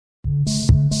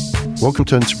Welcome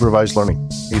to Unsupervised Learning,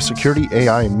 a security,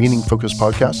 AI, and meaning-focused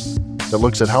podcast that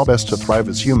looks at how best to thrive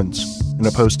as humans in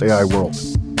a post-AI world.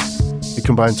 It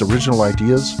combines original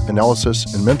ideas,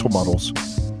 analysis, and mental models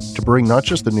to bring not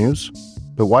just the news,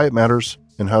 but why it matters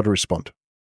and how to respond.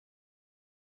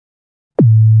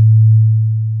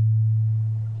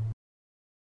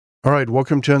 All right,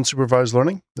 welcome to Unsupervised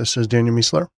Learning. This is Daniel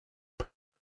Miesler.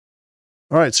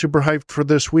 All right, super hyped for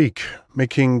this week.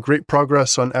 Making great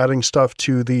progress on adding stuff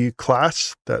to the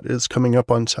class that is coming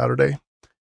up on Saturday.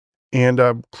 And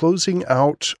closing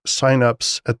out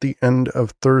signups at the end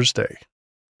of Thursday.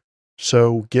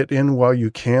 So get in while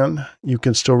you can. You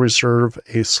can still reserve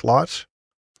a slot.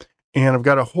 And I've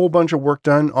got a whole bunch of work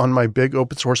done on my big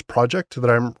open source project that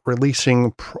I'm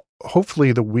releasing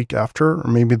hopefully the week after,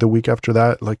 or maybe the week after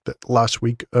that, like the last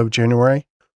week of January.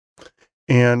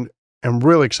 And I'm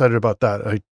really excited about that.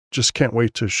 I just can't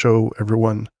wait to show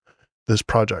everyone this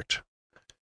project.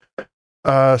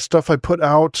 Stuff I put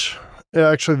out,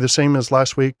 actually the same as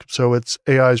last week. So it's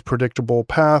AI's predictable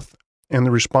path and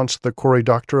the response to the Cory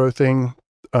Doctorow thing.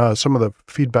 Some of the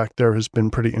feedback there has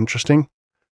been pretty interesting.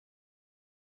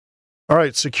 All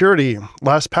right, security.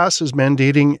 LastPass is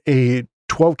mandating a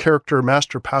 12-character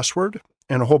master password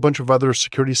and a whole bunch of other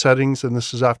security settings. And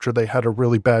this is after they had a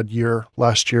really bad year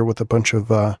last year with a bunch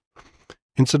of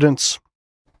incidents.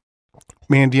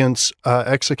 Mandiant's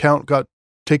X account got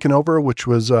taken over, which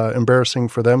was embarrassing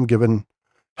for them given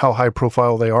how high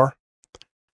profile they are.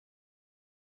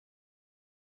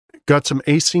 Got some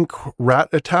async rat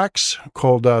attacks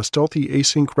called stealthy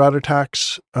async rat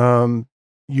attacks.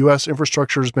 U.S.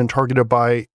 infrastructure has been targeted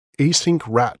by async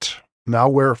rat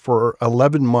malware for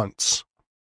 11 months.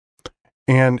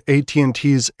 And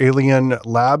AT&T's Alien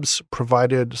Labs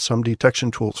provided some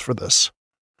detection tools for this.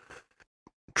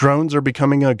 Drones are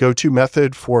becoming a go-to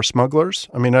method for smugglers.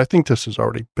 I mean, I think this has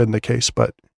already been the case,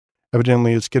 but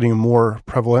evidently it's getting more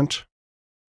prevalent.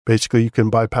 Basically, you can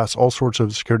bypass all sorts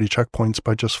of security checkpoints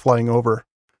by just flying over.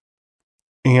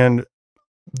 And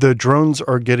the drones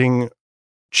are getting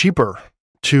cheaper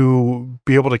to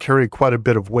be able to carry quite a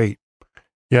bit of weight.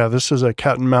 Yeah, this is a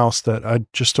cat and mouse that I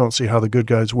just don't see how the good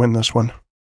guys win this one.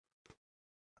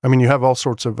 I mean, you have all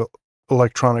sorts of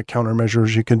electronic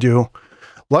countermeasures you can do.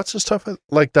 Lots of stuff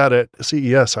like that at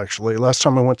CES, actually. Last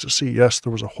time I went to CES,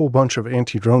 there was a whole bunch of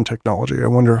anti-drone technology. I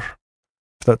wonder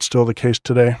if that's still the case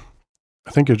today.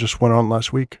 I think it just went on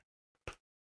last week.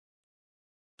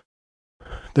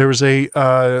 There was a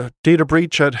data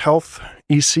breach at Health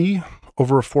EC.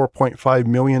 Over 4.5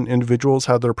 million individuals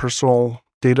had their personal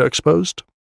data exposed.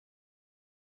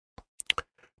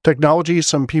 Technology,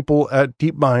 some people at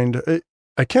DeepMind,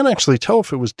 I can't actually tell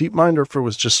if it was DeepMind or if it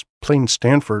was just plain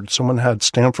Stanford. Someone had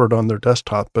Stanford on their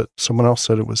desktop, but someone else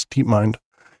said it was DeepMind.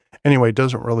 Anyway, it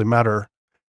doesn't really matter.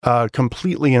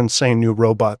 Completely insane new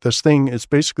robot. This thing is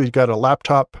basically got a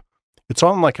laptop. It's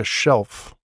on like a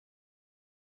shelf.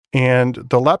 And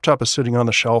the laptop is sitting on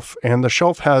the shelf, and the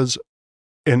shelf has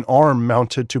an arm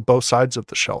mounted to both sides of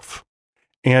the shelf.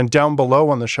 And down below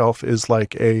on the shelf is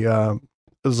like a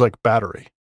battery.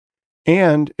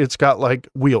 And it's got like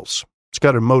wheels. It's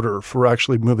got a motor for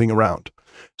actually moving around.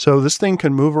 So this thing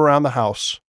can move around the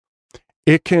house.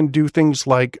 It can do things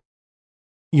like,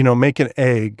 make an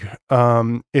egg.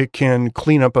 It can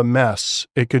clean up a mess.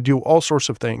 It could do all sorts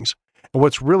of things. And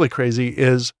what's really crazy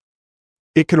is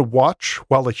it can watch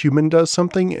while a human does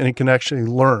something, and it can actually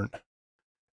learn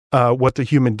what the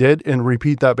human did and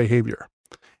repeat that behavior.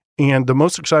 And the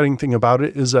most exciting thing about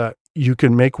it is that you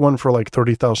can make one for like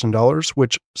 $30,000,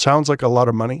 which sounds like a lot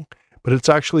of money, but it's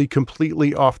actually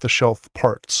completely off-the-shelf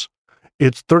parts.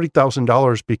 It's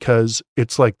 $30,000 because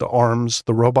it's like the arms,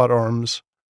 the robot arms,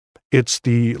 it's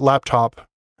the laptop,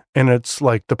 and it's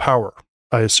like the power,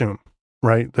 I assume,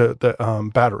 right? The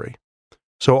battery.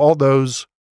 So all those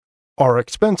are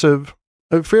expensive,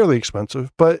 fairly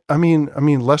expensive, but I mean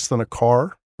less than a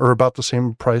car or about the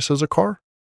same price as a car.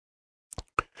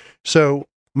 So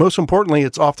most importantly,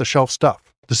 it's off-the-shelf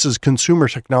stuff. This is consumer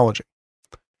technology.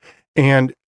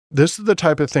 And this is the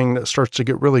type of thing that starts to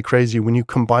get really crazy when you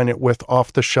combine it with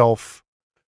off-the-shelf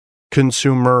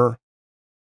consumer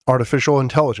artificial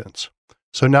intelligence.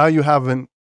 So now you have an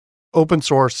open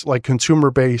source, like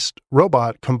consumer-based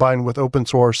robot combined with open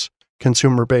source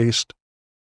consumer-based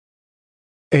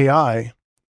AI.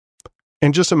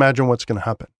 And just imagine what's going to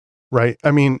happen, right?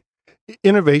 I mean,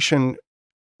 innovation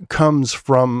comes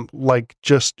from like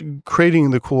just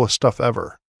creating the coolest stuff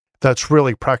ever. That's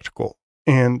really practical.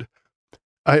 And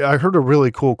I heard a really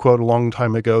cool quote a long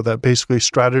time ago that basically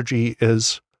strategy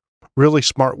is really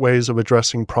smart ways of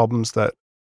addressing problems that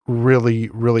really,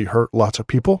 really hurt lots of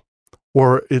people.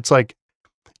 Or it's like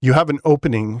you have an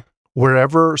opening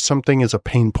wherever something is a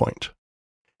pain point.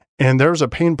 And there's a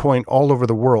pain point all over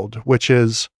the world, which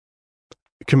is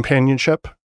companionship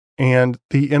and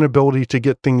the inability to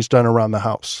get things done around the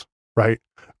house, right?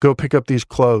 Go pick up these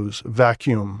clothes,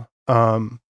 vacuum,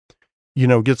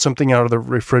 get something out of the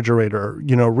refrigerator,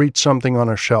 reach something on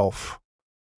a shelf,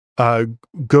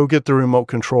 go get the remote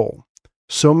control.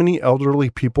 So many elderly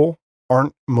people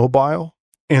aren't mobile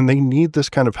and they need this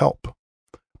kind of help.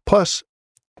 Plus,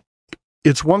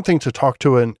 it's one thing to talk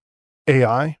to an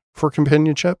AI for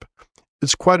companionship.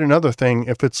 It's quite another thing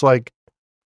if it's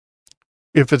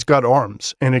got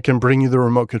arms and it can bring you the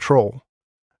remote control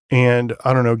and,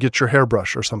 I don't know, get your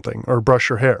hairbrush or something, or brush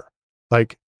your hair.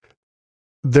 Like,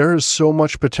 there is so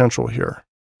much potential here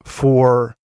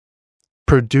for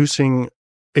producing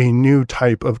a new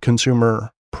type of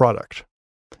consumer product.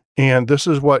 And this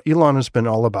is what Elon has been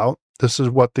all about. This is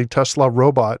what the Tesla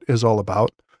robot is all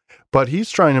about. But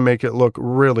he's trying to make it look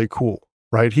really cool,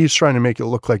 right? He's trying to make it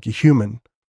look like a human.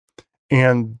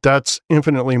 And that's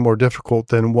infinitely more difficult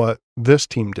than what this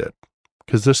team did.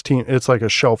 Because this team, it's like a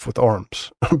shelf with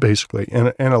arms, basically,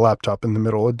 and a laptop in the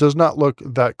middle. It does not look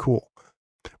that cool,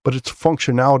 but its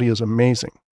functionality is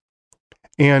amazing.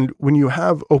 And when you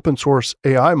have open source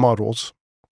AI models,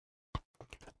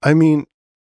 I mean,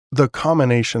 the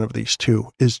combination of these two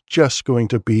is just going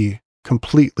to be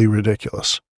completely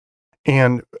ridiculous.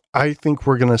 And I think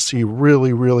we're going to see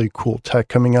really, really cool tech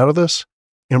coming out of this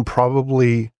in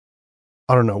probably,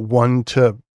 I don't know, 1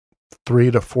 to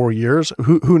 3 to 4 years.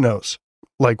 Who knows?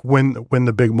 Like when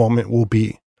the big moment will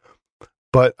be.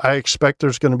 But I expect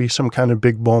there's going to be some kind of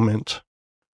big moment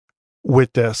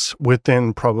with this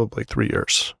within probably 3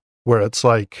 years, where it's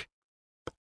like,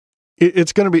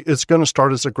 it's going to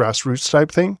start as a grassroots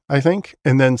type thing, I think.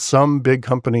 And then some big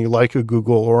company like a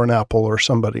Google or an Apple or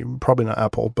somebody, probably not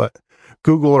Apple, but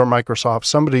Google or Microsoft,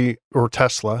 somebody, or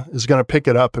Tesla is going to pick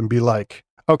it up and be like,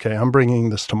 okay, I'm bringing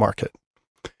this to market.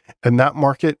 And that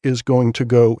market is going to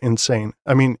go insane.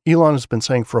 I mean, Elon has been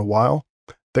saying for a while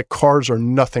that cars are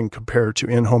nothing compared to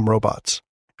in-home robots.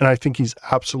 And I think he's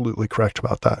absolutely correct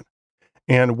about that.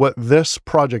 And what this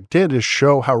project did is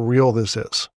show how real this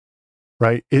is,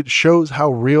 right? It shows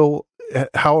how real,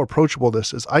 how approachable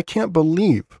this is. I can't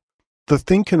believe the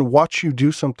thing can watch you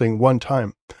do something one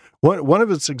time. One of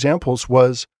its examples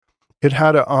was it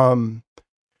had a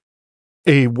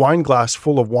wine glass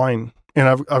full of wine. And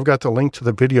I've got the link to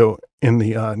the video in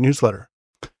the newsletter.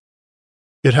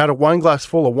 It had a wine glass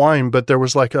full of wine, but there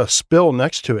was like a spill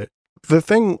next to it. The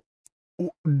thing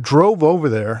drove over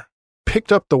there,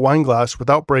 picked up the wine glass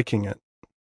without breaking it.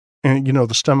 And,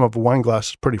 the stem of a wine glass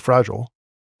is pretty fragile.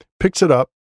 Picks it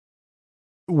up.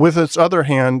 With its other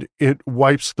hand, it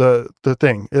wipes the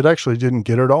thing. It actually didn't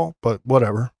get it all, but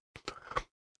whatever.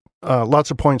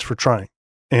 Lots of points for trying.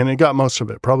 And it got most of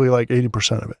it, probably like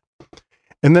 80% of it.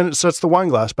 And then it sets the wine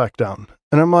glass back down.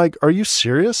 And I'm like, are you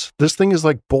serious? This thing is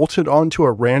like bolted onto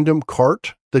a random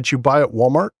cart that you buy at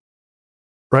Walmart,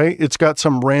 right? It's got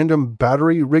some random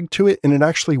battery rig to it, and it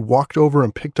actually walked over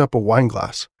and picked up a wine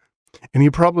glass. And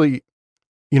he probably,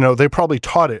 they probably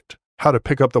taught it how to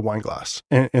pick up the wine glass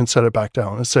and set it back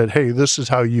down and said, hey, this is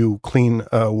how you clean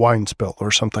a wine spill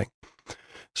or something.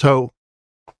 So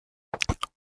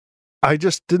I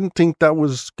just didn't think that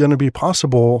was going to be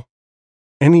possible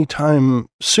anytime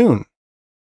soon.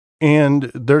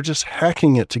 And they're just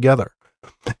hacking it together.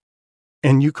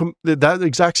 And that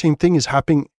exact same thing is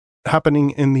happening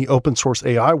in the open source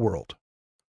AI world,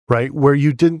 right? Where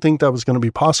you didn't think that was going to be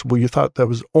possible. You thought that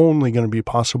was only going to be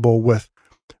possible with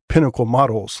pinnacle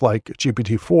models like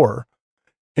GPT-4.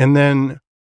 And then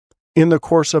in the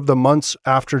course of the months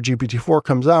after GPT-4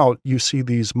 comes out, you see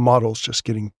these models just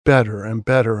getting better and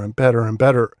better and better and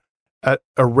better at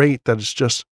a rate that is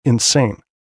just insane.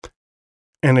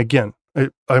 And again,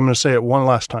 I'm going to say it one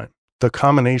last time. The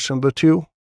combination of the two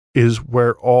is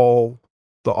where all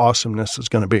the awesomeness is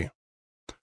going to be.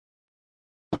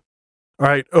 All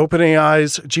right,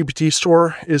 OpenAI's GPT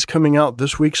store is coming out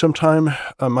this week sometime.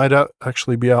 Might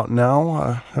actually be out now.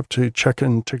 I have to check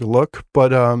and take a look.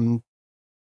 But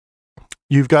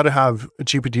you've got to have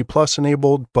GPT Plus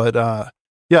enabled. But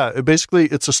basically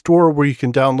it's a store where you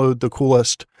can download the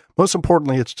coolest. Most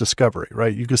importantly, it's discovery,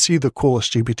 right? You can see the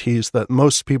coolest GPTs that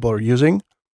most people are using,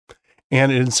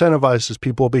 and it incentivizes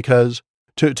people because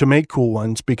to make cool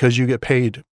ones, because you get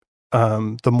paid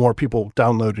the more people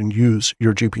download and use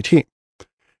your GPT,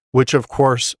 which of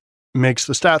course makes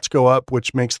the stats go up,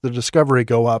 which makes the discovery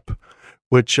go up,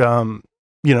 which,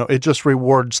 it just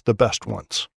rewards the best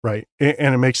ones, right?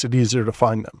 And it makes it easier to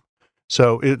find them.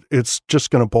 So it's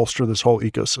just going to bolster this whole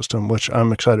ecosystem, which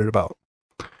I'm excited about.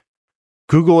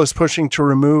 Google is pushing to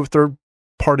remove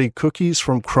third-party cookies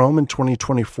from Chrome in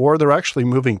 2024. They're actually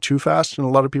moving too fast in a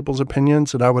lot of people's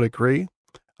opinions, and I would agree.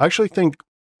 I actually think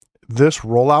this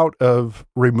rollout of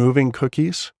removing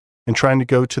cookies and trying to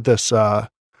go to this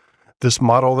this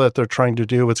model that they're trying to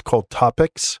do, it's called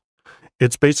topics.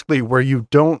 It's basically where you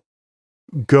don't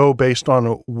go based on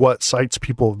what sites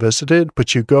people visited,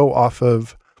 but you go off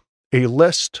of a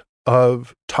list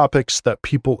of topics that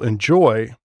people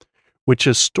enjoy, which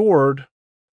is stored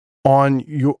on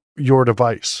your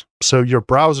device. So your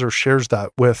browser shares that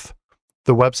with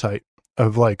the website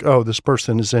of like, oh, this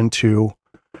person is into,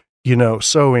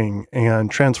 sewing and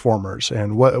Transformers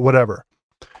and whatever.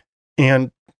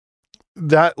 And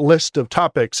that list of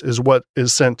topics is what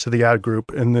is sent to the ad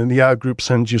group. And then the ad group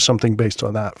sends you something based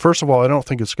on that. First of all, I don't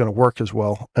think it's going to work as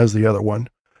well as the other one.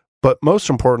 But most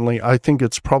importantly, I think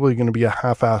it's probably going to be a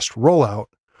half-assed rollout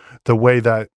the way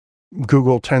that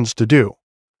Google tends to do,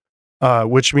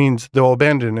 which means they'll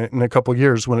abandon it in a couple of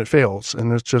years when it fails.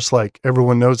 And it's just like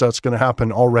everyone knows that's going to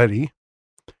happen already.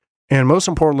 And most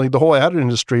importantly, the whole ad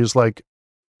industry is like,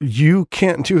 you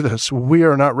can't do this. We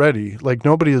are not ready. Like,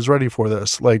 nobody is ready for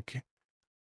this. Like,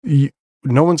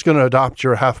 no one's going to adopt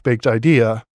your half-baked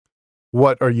idea.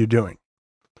 What are you doing?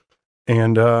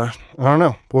 And I don't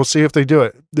know. We'll see if they do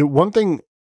it. The one thing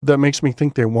that makes me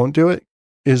think they won't do it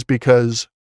is because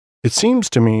it seems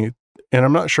to me, and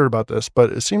I'm not sure about this,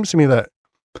 but it seems to me that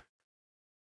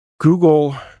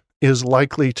Google is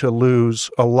likely to lose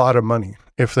a lot of money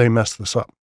if they mess this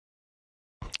up.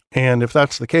 And if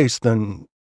that's the case, then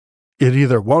it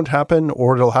either won't happen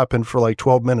or it'll happen for like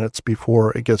 12 minutes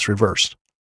before it gets reversed.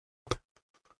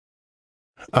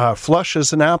 Flush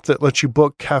is an app that lets you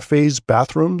book cafes'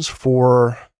 bathrooms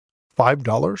for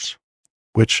 $5,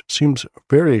 which seems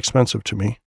very expensive to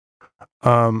me.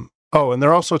 And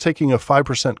they're also taking a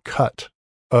 5% cut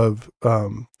of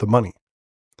the money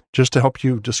just to help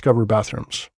you discover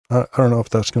bathrooms. I don't know if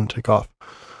that's going to take off.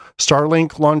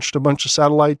 Starlink launched a bunch of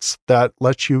satellites that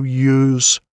let you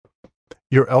use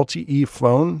your LTE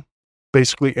phone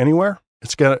basically anywhere.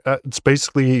 It's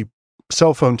basically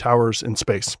cell phone towers in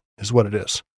space is what it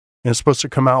is. And it's supposed to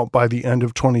come out by the end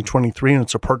of 2023, and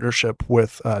it's a partnership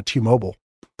with T-Mobile.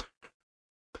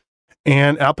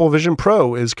 And Apple Vision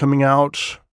Pro is coming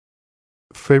out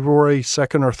February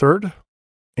 2nd or 3rd,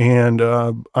 and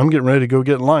I'm getting ready to go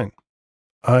get in line.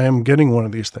 I am getting one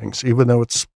of these things, even though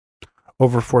it's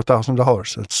over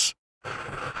 $4,000. It's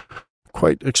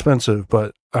quite expensive,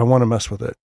 but I want to mess with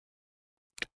it.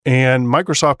 And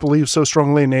Microsoft believes so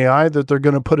strongly in AI that they're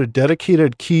going to put a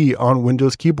dedicated key on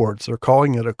Windows keyboards. They're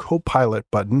calling it a Copilot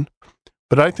button,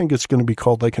 but I think it's going to be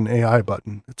called like an AI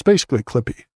button. It's basically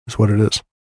Clippy, is what it is.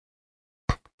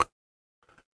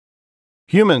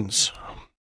 Humans.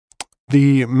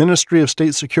 The Ministry of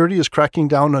State Security is cracking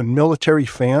down on military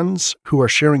fans who are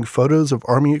sharing photos of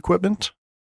Army equipment.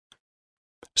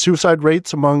 Suicide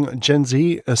rates among Gen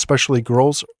Z, especially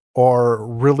girls, are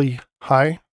really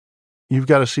high. You've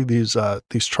got to see these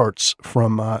charts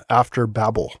from after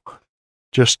Babel.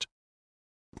 Just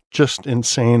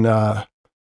insane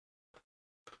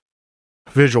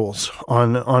visuals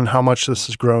on how much this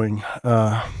is growing.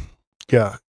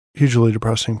 Hugely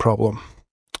depressing problem.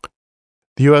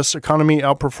 The U.S. economy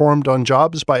outperformed on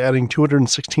jobs by adding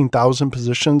 216,000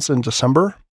 positions in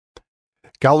December.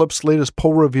 Gallup's latest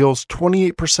poll reveals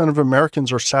 28% of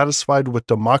Americans are satisfied with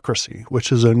democracy,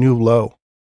 which is a new low.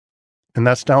 And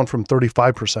that's down from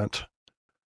 35%.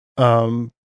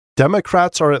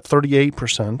 Democrats are at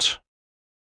 38%.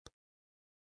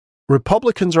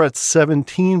 Republicans are at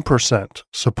 17%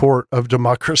 support of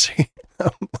democracy.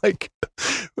 Like,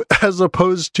 as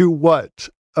opposed to what?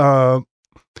 I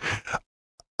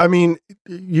mean,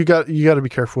 you got to be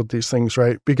careful with these things,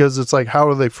 right? Because it's like, how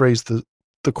do they phrase the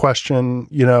question?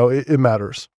 It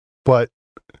matters. But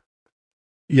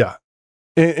yeah.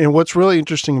 And what's really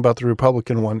interesting about the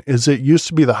Republican one is it used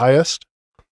to be the highest.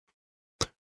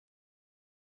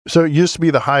 So it used to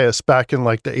be the highest back in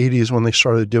like the 80s when they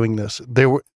started doing this.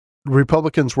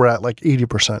 Republicans were at like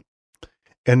 80%.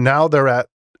 And now they're at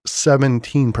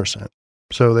 17%.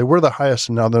 So they were the highest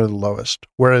and now they're the lowest.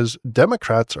 Whereas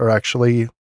Democrats are actually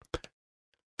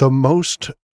the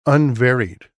most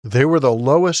unvaried. They were the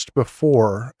lowest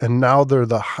before and now they're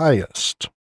the highest.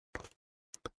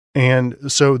 And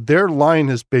so their line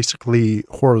is basically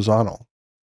horizontal,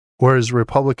 whereas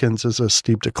Republicans is a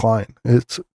steep decline.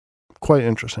 It's quite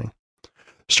interesting.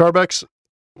 Starbucks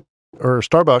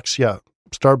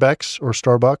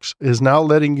is now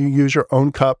letting you use your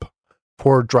own cup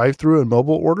for drive-through and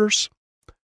mobile orders.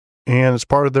 And it's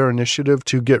part of their initiative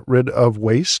to get rid of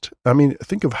waste. I mean,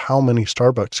 think of how many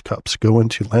Starbucks cups go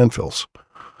into landfills.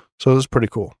 So this is pretty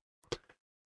cool.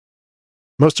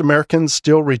 Most Americans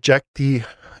still reject the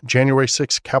January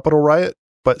 6th Capitol riot,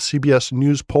 but CBS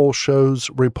News poll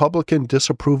shows Republican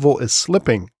disapproval is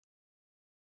slipping.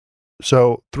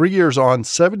 So 3 years on,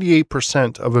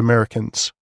 78% of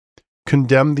Americans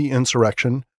condemn the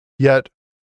insurrection, yet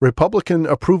Republican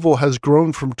approval has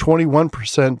grown from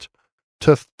 21%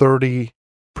 to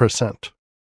 30%.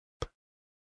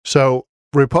 So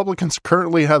Republicans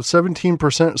currently have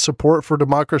 17% support for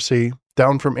democracy,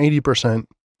 down from 80%,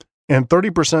 and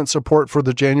 30% support for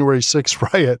the January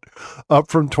 6th riot, up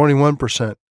from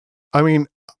 21%. I mean,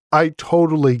 I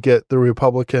totally get the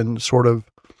Republican sort of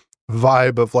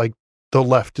vibe of like the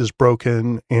left is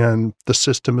broken and the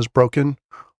system is broken.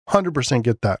 100%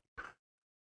 get that.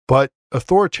 But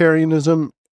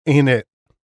authoritarianism ain't it,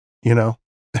 you know?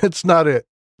 It's not it.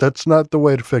 That's not the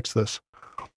way to fix this.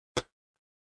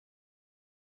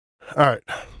 All right.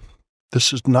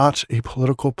 This is not a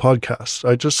political podcast.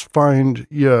 I just find,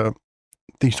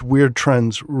 these weird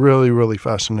trends really, really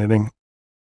fascinating.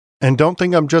 And don't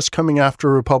think I'm just coming after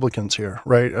Republicans here,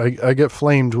 right? I get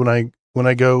flamed when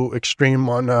I go extreme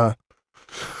on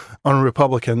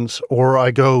Republicans, or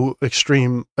I go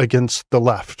extreme against the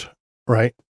left,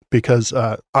 right? Because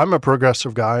I'm a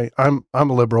progressive guy. I'm a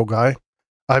liberal guy.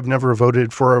 I've never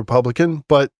voted for a Republican,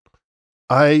 but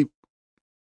I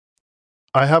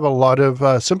have a lot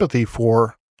of sympathy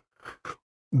for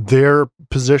their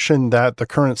position that the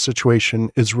current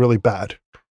situation is really bad,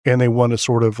 and they want to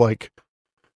sort of like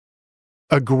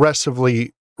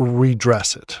aggressively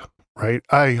redress it, right?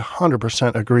 I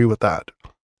 100% agree with that.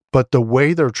 But the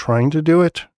way they're trying to do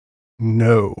it,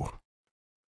 no,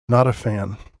 not a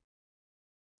fan.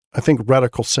 I think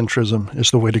radical centrism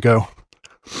is the way to go.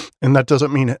 And that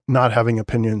doesn't mean not having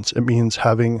opinions. It means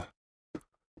having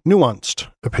nuanced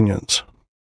opinions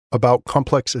about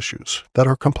complex issues that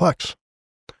are complex.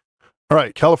 All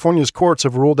right, California's courts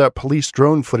have ruled that police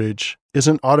drone footage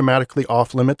isn't automatically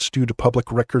off limits due to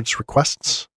public records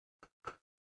requests.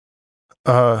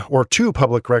 Or to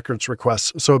public records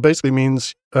requests. So it basically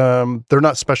means they're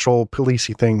not special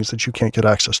policey things that you can't get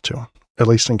access to, at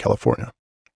least in California.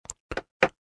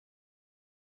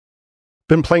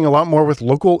 Been playing a lot more with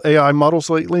local AI models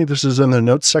lately. This is in the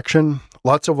notes section.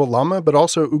 Lots of Olama, but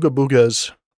also Ooga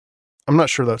Boogas. I'm not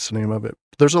sure that's the name of it.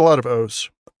 There's a lot of O's.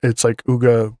 It's like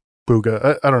Ooga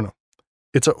Booga. I don't know.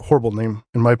 It's a horrible name,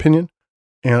 in my opinion.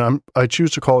 And I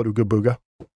choose to call it Ooga Booga.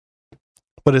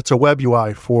 But it's a web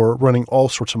UI for running all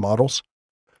sorts of models.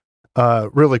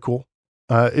 Really cool.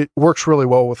 It works really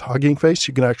well with Hugging Face.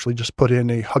 You can actually just put in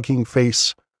a Hugging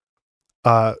Face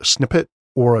snippet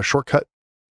or a shortcut,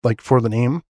 like for the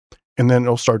name, and then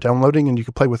it'll start downloading, and you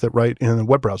can play with it right in a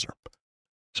web browser.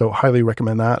 So highly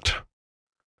recommend that.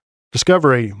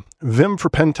 Discovery, Vim for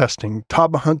pen testing.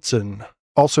 Tom Hudson,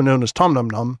 also known as Tom Num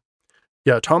Num.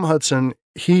 Yeah, Tom Hudson,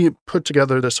 he put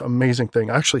together this amazing thing.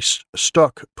 Actually,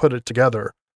 Stuck put it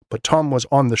together, but Tom was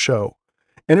on the show.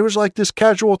 And it was like this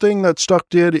casual thing that Stuck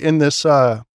did in this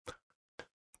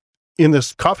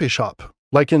coffee shop,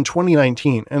 like in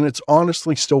 2019. And it's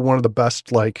honestly still one of the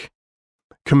best, like,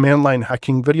 command line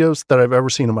hacking videos that I've ever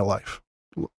seen in my life.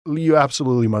 You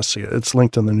absolutely must see it. It's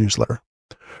linked in the newsletter.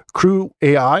 Crew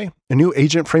AI, a new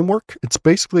agent framework. It's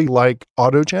basically like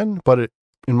AutoGen, but it,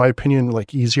 in my opinion,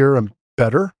 like easier and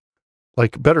better,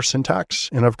 like better syntax.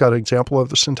 And I've got an example of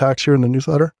the syntax here in the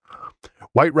newsletter.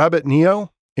 White Rabbit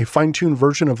Neo, a fine-tuned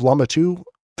version of Llama 2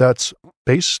 that's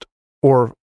based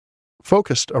or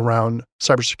focused around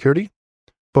cybersecurity,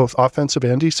 both offensive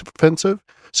and defensive.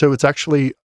 So it's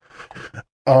actually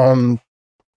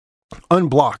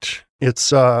unblocked.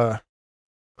 It's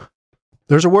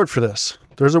there's a word for this.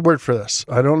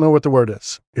 I don't know what the word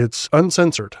is. It's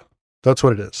uncensored. That's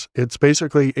what it is. It's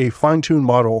basically a fine-tuned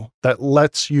model that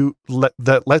lets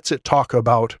it talk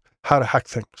about how to hack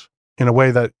things in a way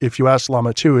that if you ask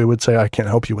Llama 2, it would say, I can't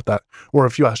help you with that. Or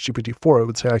if you ask GPT-4, it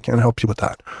would say, I can't help you with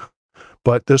that.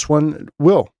 But this one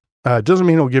will. It doesn't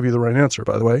mean it'll give you the right answer,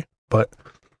 by the way. But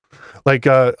like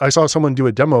I saw someone do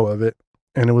a demo of it,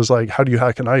 and it was like, how do you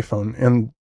hack an iPhone?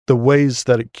 And the ways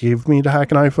that it gave me to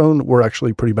hack an iPhone were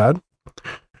actually pretty bad.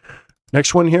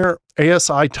 Next one here,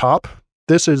 ASI Top.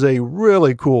 This is a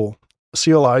really cool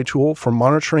CLI tool for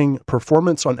monitoring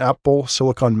performance on Apple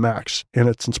Silicon Macs, and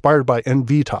it's inspired by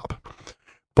NVTop.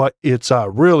 But it's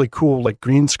really cool, like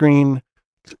green screen,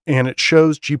 and it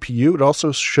shows GPU. It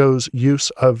also shows use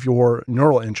of your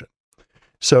neural engine.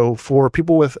 So for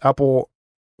people with Apple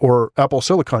or Apple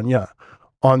Silicon,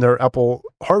 on their Apple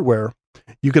hardware,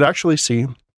 you could actually see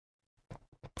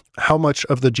how much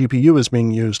of the GPU is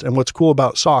being used. And what's cool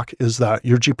about SOC is that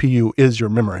your GPU is your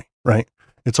memory, right?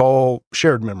 It's all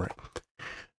shared memory.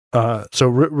 So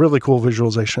really cool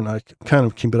visualization. I kind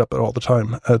of keep it up all the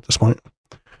time at this point.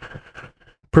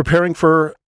 Preparing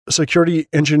for security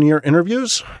engineer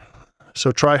interviews.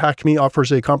 So TryHackMe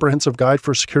offers a comprehensive guide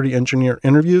for security engineer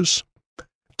interviews.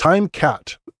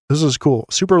 TimeCat. This is cool.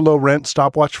 Super low rent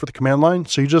stopwatch for the command line.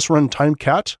 So you just run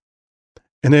TimeCat.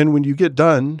 And then when you get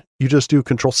done, you just do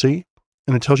Control-C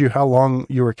and it tells you how long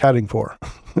you were catting for.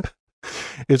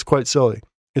 It's quite silly.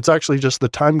 It's actually just the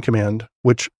time command,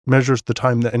 which measures the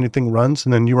time that anything runs.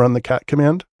 And then you run the cat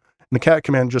command. And the cat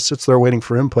command just sits there waiting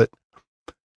for input.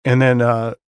 And then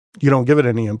you don't give it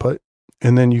any input.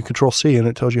 And then you Control-C and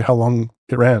it tells you how long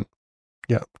it ran.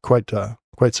 Yeah, quite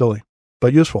silly,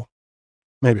 but useful.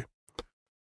 Maybe.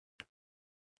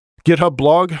 GitHub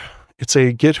blog. It's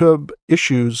a GitHub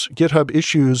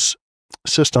issues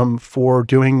system for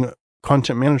doing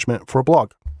content management for a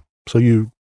blog. So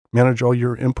you manage all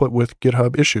your input with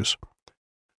GitHub issues.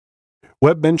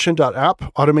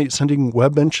 Webmention.app. Automate sending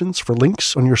web mentions for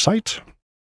links on your site.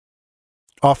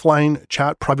 Offline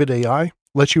chat private AI.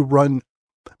 Lets you run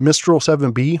Mistral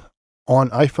 7B on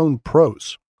iPhone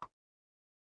Pros.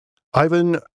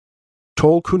 Ivan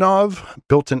Tolkunov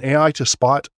built an AI to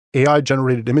spot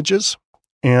AI-generated images,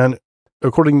 and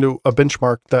according to a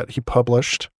benchmark that he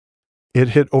published, it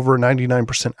hit over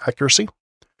 99% accuracy.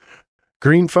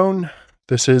 GreenPhone.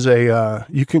 This is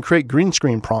you can create green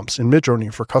screen prompts in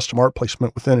Midjourney for custom art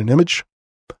placement within an image.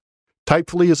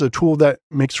 Typefully is a tool that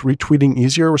makes retweeting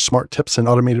easier with smart tips and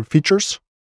automated features.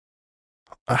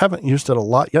 I haven't used it a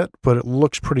lot yet, but it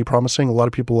looks pretty promising. A lot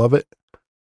of people love it.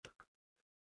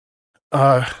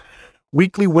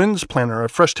 Weekly Wins Planner, a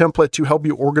fresh template to help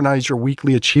you organize your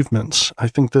weekly achievements. I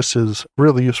think this is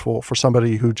really useful for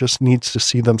somebody who just needs to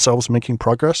see themselves making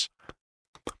progress.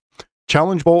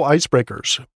 Challenge Bowl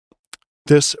Icebreakers.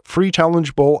 This free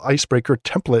Challenge Bowl Icebreaker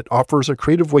template offers a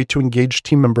creative way to engage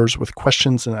team members with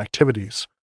questions and activities.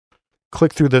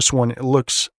 Click through this one. It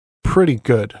looks pretty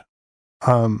good.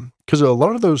 Because a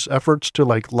lot of those efforts to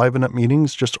like liven up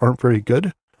meetings just aren't very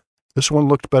good. This one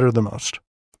looked better than most.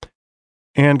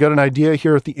 And got an idea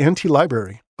here at the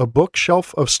Anti-Library, a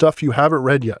bookshelf of stuff you haven't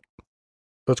read yet.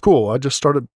 That's cool. I just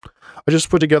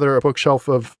put together a bookshelf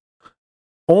of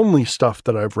only stuff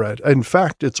that I've read. In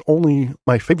fact, it's only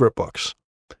my favorite books.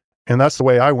 And that's the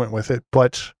way I went with it.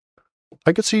 But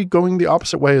I could see going the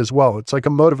opposite way as well. It's like a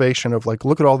motivation of like,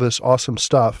 look at all this awesome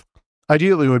stuff.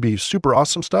 Ideally, it would be super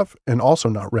awesome stuff and also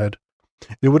not read.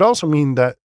 It would also mean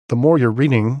that the more you're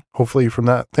reading, hopefully from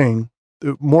that thing,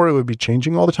 the more it would be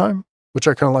changing all the time, which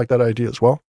I kind of like that idea as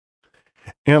well.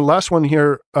 And last one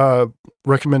here,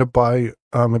 recommended by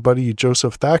my buddy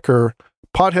Joseph Thacker,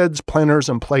 Potheads, Planners,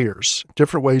 and Players,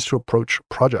 different ways to approach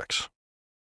projects.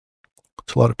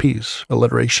 It's a lot of P's,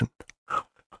 alliteration.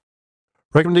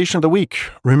 Recommendation of the week.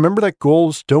 Remember that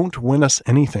goals don't win us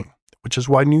anything, which is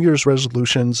why New Year's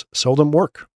resolutions seldom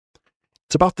work.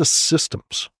 It's about the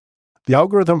systems. The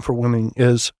algorithm for winning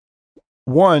is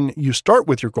 1, you start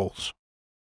with your goals.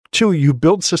 2, you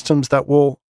build systems that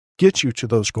will get you to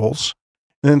those goals.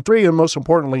 And then 3, and most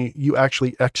importantly, you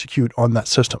actually execute on that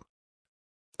system.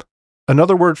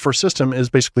 Another word for system is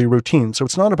basically routine. So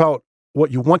it's not about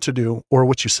what you want to do or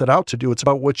what you set out to do. It's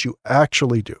about what you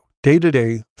actually do day to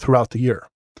day throughout the year.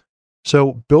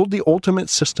 So build the ultimate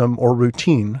system or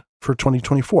routine for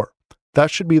 2024.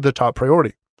 That should be the top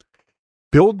priority.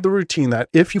 Build the routine that,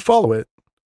 if you follow it,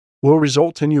 will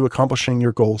result in you accomplishing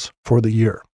your goals for the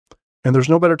year. And there's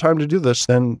no better time to do this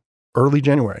than early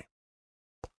January.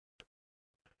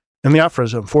 And the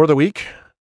aphorism for the week.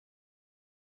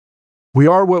 We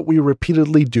are what we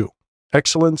repeatedly do.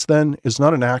 Excellence, then, is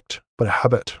not an act, but a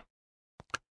habit.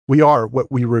 We are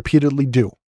what we repeatedly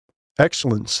do.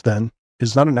 Excellence, then,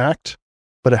 is not an act,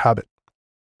 but a habit.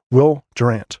 Will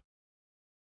Durant.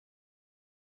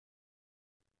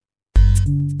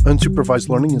 Unsupervised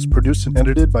Learning is produced and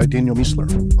edited by Daniel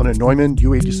Miesler on a Neumann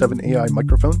U87 AI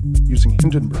microphone using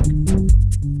Hindenburg.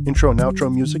 Intro and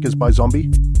outro music is by Zombie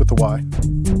with a Y.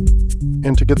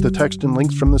 And to get the text and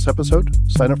links from this episode,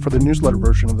 sign up for the newsletter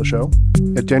version of the show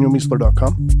at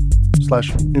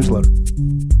danielmiesler.com/newsletter.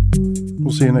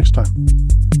 We'll see you next time.